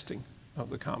initial testing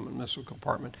of the Common Missile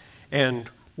Compartment.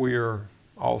 And we're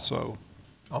also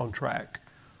on track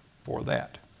for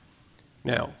that.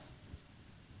 Now,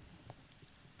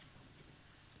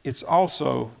 it's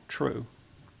also true,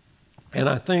 and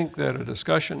I think that a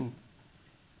discussion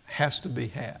has to be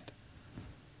had,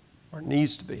 or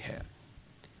needs to be had.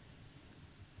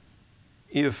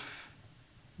 If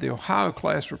the Ohio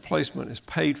class replacement is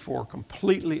paid for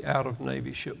completely out of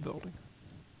Navy shipbuilding,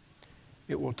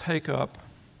 it will take up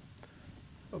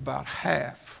about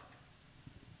half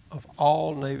of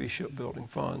all Navy shipbuilding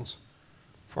funds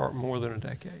for more than a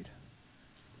decade.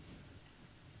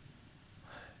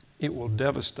 It will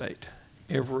devastate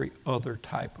every other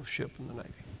type of ship in the Navy,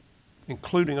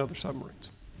 including other submarines,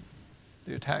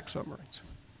 the attack submarines,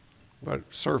 but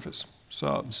surface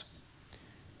subs.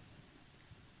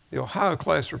 The Ohio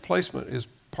class replacement is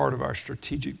part of our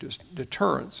strategic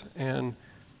deterrence, and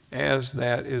as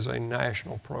that is a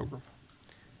national program.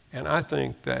 And I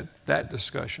think that that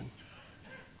discussion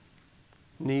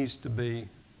needs to be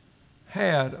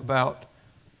had about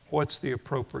what's the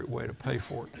appropriate way to pay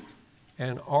for it.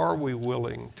 And are we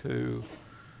willing to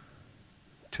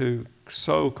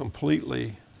so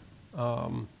completely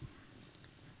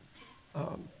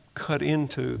cut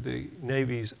into the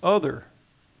Navy's other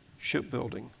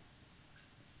shipbuilding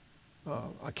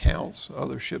accounts,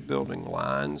 other shipbuilding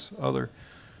lines, other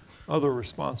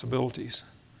responsibilities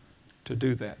to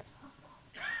do that?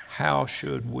 How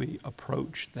should we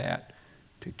approach that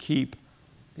to keep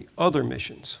the other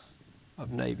missions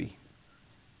of Navy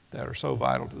that are so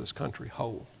vital to this country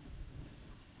whole?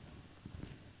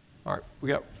 All right, we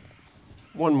got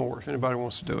one more if anybody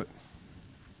wants to do it.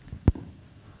 Good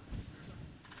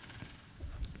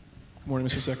morning,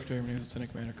 Mr. Secretary. My name is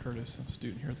Lieutenant Commander Curtis. I'm a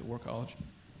student here at the War College.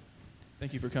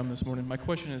 Thank you for coming this morning. My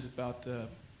question is about the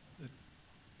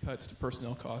cuts to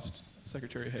personnel costs.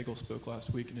 Secretary Hagel spoke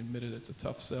last week and admitted it's a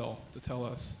tough sell to tell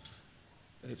us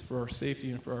that it's for our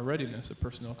safety and for our readiness that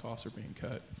personnel costs are being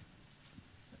cut.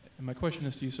 And my question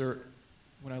is to you, sir,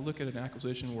 when I look at an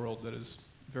acquisition world that is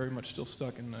very much still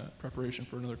stuck in preparation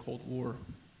for another Cold War,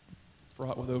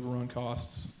 fraught with overrun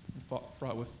costs,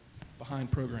 fraught with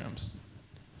behind programs,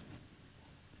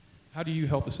 how do you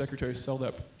help the Secretary sell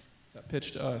that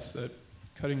pitch to us that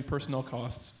cutting personnel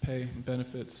costs, pay, and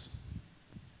benefits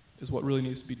is what really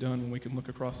needs to be done when we can look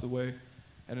across the way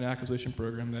at an acquisition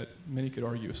program that many could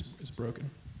argue is broken.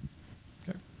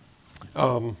 Okay.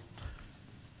 Well,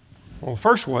 the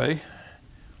first way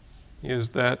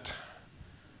is that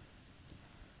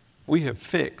we have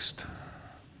fixed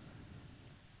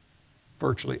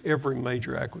virtually every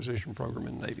major acquisition program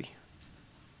in the Navy.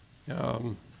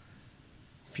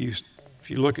 If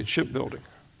you look at shipbuilding,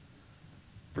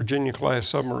 Virginia-class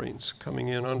submarines coming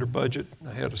in under budget and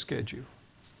ahead of schedule.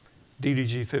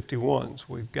 DDG 51s,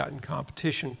 we've gotten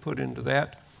competition put into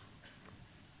that,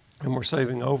 and we're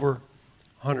saving over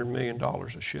 $100 million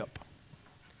a ship.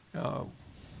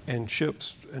 And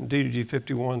ships and DDG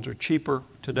 51s are cheaper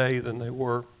today than they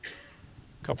were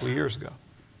a couple of years ago.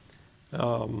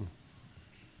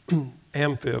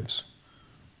 Amphibs,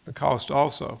 the cost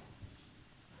also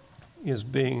is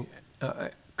being,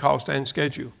 cost and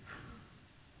schedule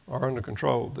are under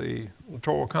control. The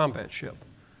littoral combat ship,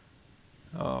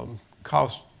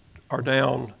 costs are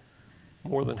down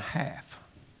more than half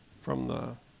from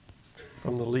the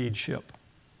lead ship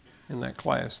in that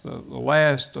class. The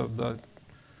last of the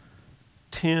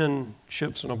 10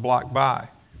 ships in a block buy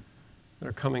that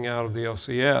are coming out of the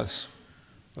LCS,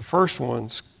 the first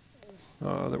ones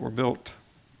that were built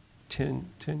 10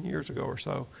 years ago or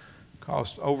so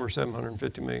cost over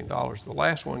 $750 million. The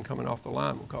last one coming off the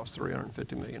line will cost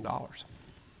 $350 million.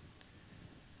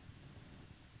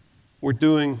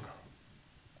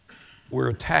 We're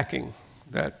attacking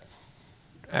that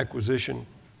acquisition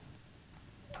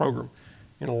program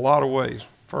in a lot of ways,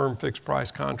 firm fixed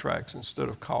price contracts instead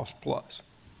of cost plus.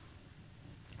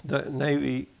 The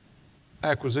Navy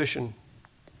acquisition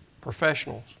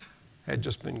professionals had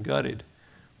just been gutted.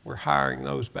 We're hiring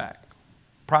those back.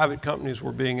 Private companies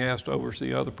were being asked to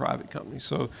oversee other private companies,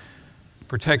 so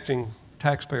protecting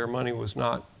taxpayer money was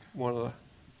not one of the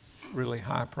really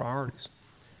high priorities.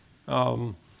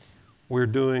 We're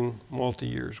doing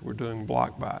multi-years, we're doing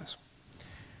block buys.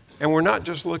 And we're not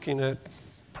just looking at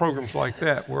programs like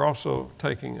that, we're also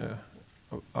taking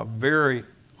a very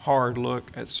hard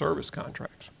look at service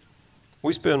contracts.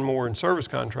 We spend more in service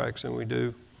contracts than we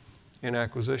do in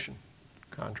acquisition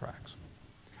contracts.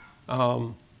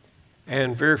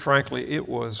 And very frankly, it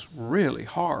was really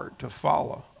hard to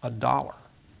follow a dollar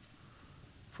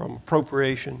from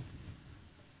appropriation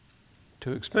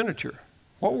to expenditure.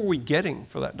 What were we getting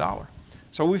for that dollar?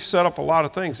 So we've set up a lot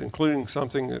of things, including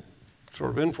something that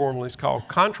sort of informally is called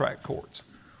contract courts.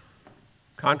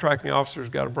 Contracting officers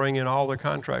got to bring in all their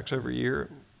contracts every year,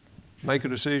 make a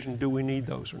decision, do we need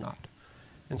those or not?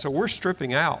 And so we're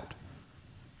stripping out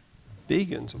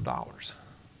billions of dollars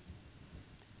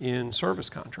in service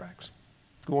contracts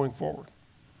going forward.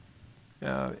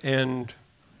 And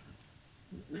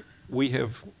we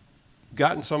have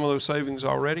gotten some of those savings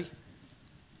already,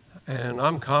 and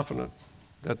I'm confident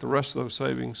that the rest of those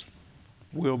savings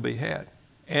will be had.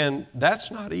 And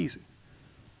that's not easy.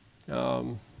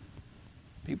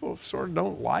 People sort of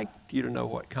don't like you to know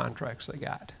what contracts they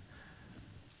got.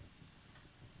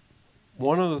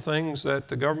 One of the things that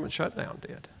the government shutdown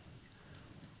did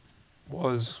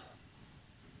was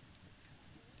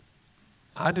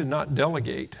I did not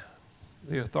delegate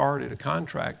the authority to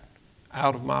contract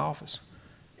out of my office.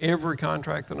 Every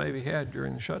contract the Navy had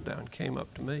during the shutdown came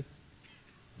up to me.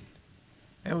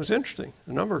 And it was interesting.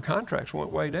 The number of contracts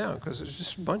went way down because it's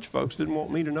just a bunch of folks didn't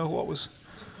want me to know what was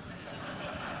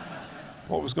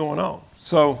going on.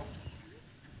 So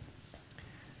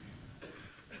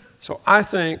I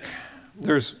think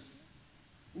there's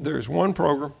one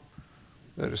program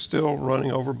that is still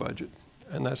running over budget,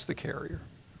 and that's the carrier.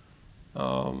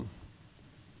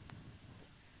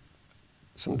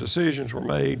 Some decisions were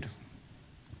made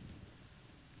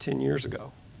 10 years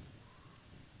ago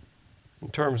in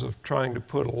terms of trying to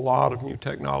put a lot of new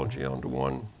technology onto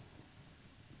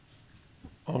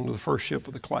the first ship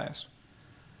of the class.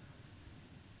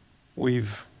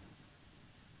 We've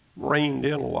reined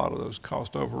in a lot of those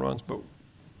cost overruns, but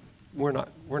we're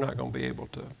not going to be able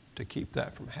to keep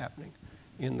that from happening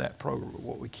in that program. But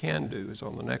what we can do is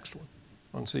on the next one,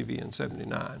 on CVN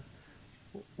 79,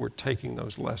 we're taking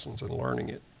those lessons and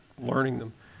learning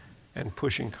them and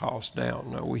pushing costs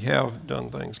down. Now, we have done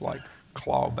things like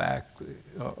claw back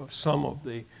some of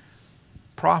the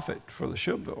profit for the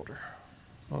shipbuilder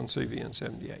on CVN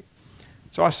 78.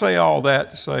 So I say all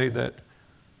that to say that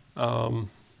I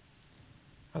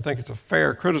think it's a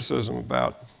fair criticism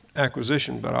about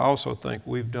acquisition, but I also think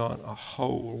we've done a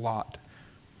whole lot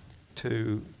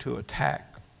to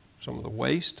attack some of the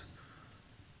waste,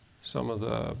 some of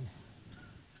the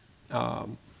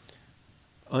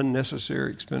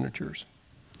unnecessary expenditures.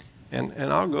 And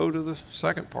I'll go to the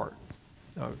second part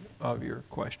of your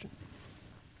question.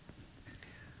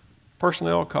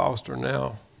 Personnel costs are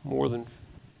now more than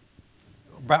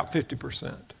about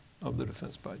 50% of the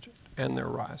defense budget, and they're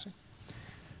rising.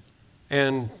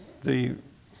 And the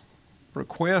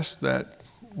request that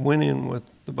went in with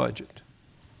the budget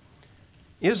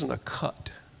isn't a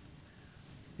cut.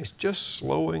 It's just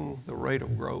slowing the rate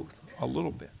of growth a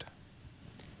little bit.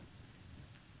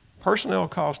 Personnel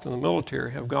costs in the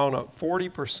military have gone up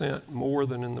 40% more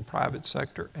than in the private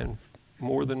sector and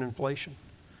more than inflation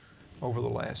over the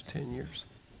last 10 years.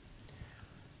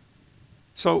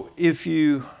 So the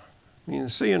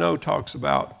CNO talks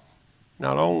about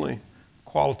not only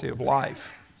quality of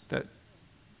life that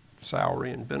salary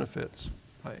and benefits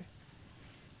pay,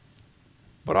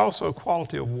 but also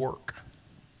quality of work.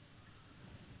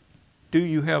 Do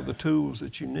you have the tools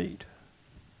that you need?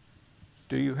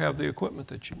 Do you have the equipment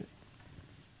that you need?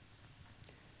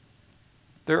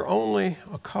 There are only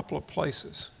a couple of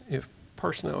places, if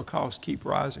personnel costs keep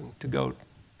rising, to go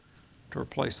to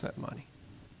replace that money.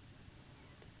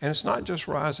 And it's not just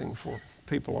rising for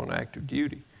people on active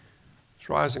duty. It's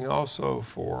rising also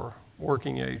for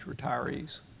working age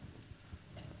retirees.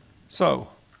 So,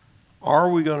 are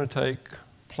we going to take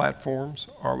platforms?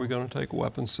 Are we going to take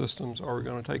weapon systems? Are we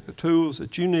going to take the tools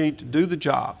that you need to do the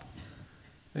job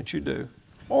that you do?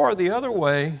 Or the other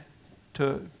way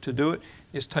to do it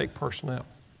is take personnel.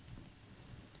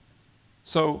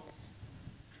 So,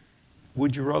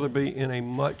 would you rather be in a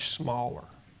much smaller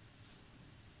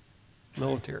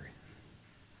military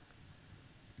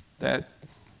that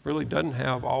really doesn't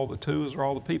have all the tools or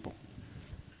all the people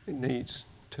it needs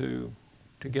to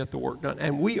get the work done?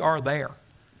 And we are there.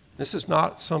 This is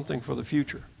not something for the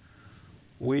future.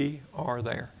 We are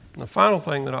there. And the final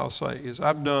thing that I'll say is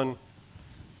I've done,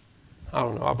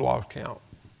 I've lost count,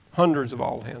 hundreds of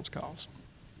all hands calls.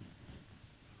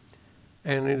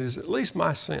 And it is at least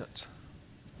my sense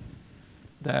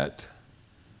that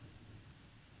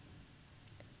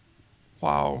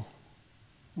while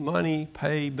money,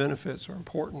 pay, benefits are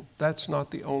important, that's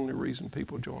not the only reason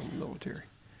people join the military.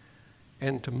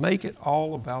 And to make it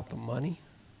all about the money,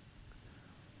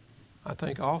 I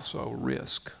think also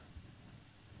risk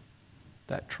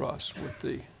that trust with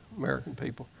the American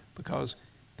people, because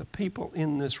the people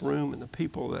in this room and the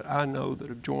people that I know that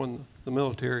have joined the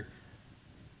military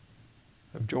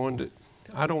have joined it.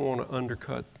 I don't want to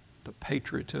undercut the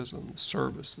patriotism, the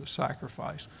service, the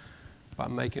sacrifice by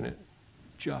making it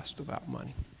just about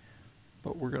money.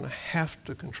 But we're going to have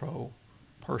to control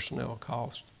personnel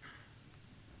costs,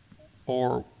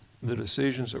 or the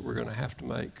decisions that we're going to have to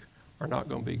make are not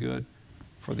going to be good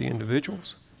for the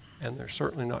individuals, and they're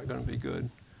certainly not going to be good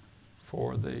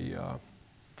for the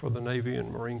Navy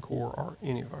and Marine Corps or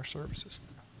any of our services.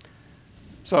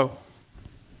 So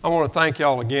I want to thank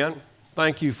y'all again.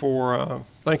 Thank you for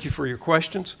your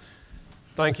questions.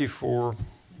 Thank you for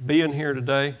being here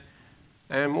today.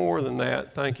 And more than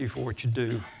that, thank you for what you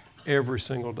do every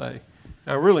single day.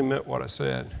 And I really meant what I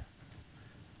said.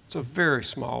 It's a very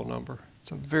small number.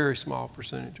 It's a very small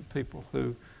percentage of people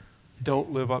who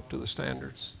don't live up to the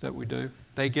standards that we do.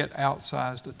 They get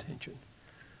outsized attention.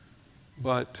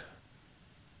 But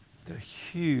the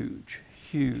huge,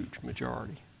 huge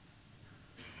majority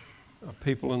of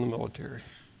people in the military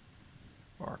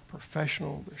are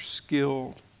professional, they're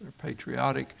skilled, they're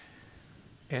patriotic,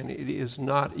 and it is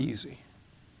not easy,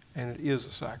 and it is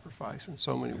a sacrifice in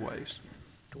so many ways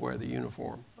to wear the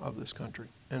uniform of this country.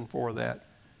 And for that,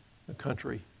 the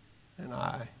country and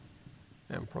I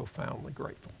am profoundly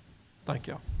grateful. Thank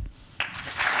y'all.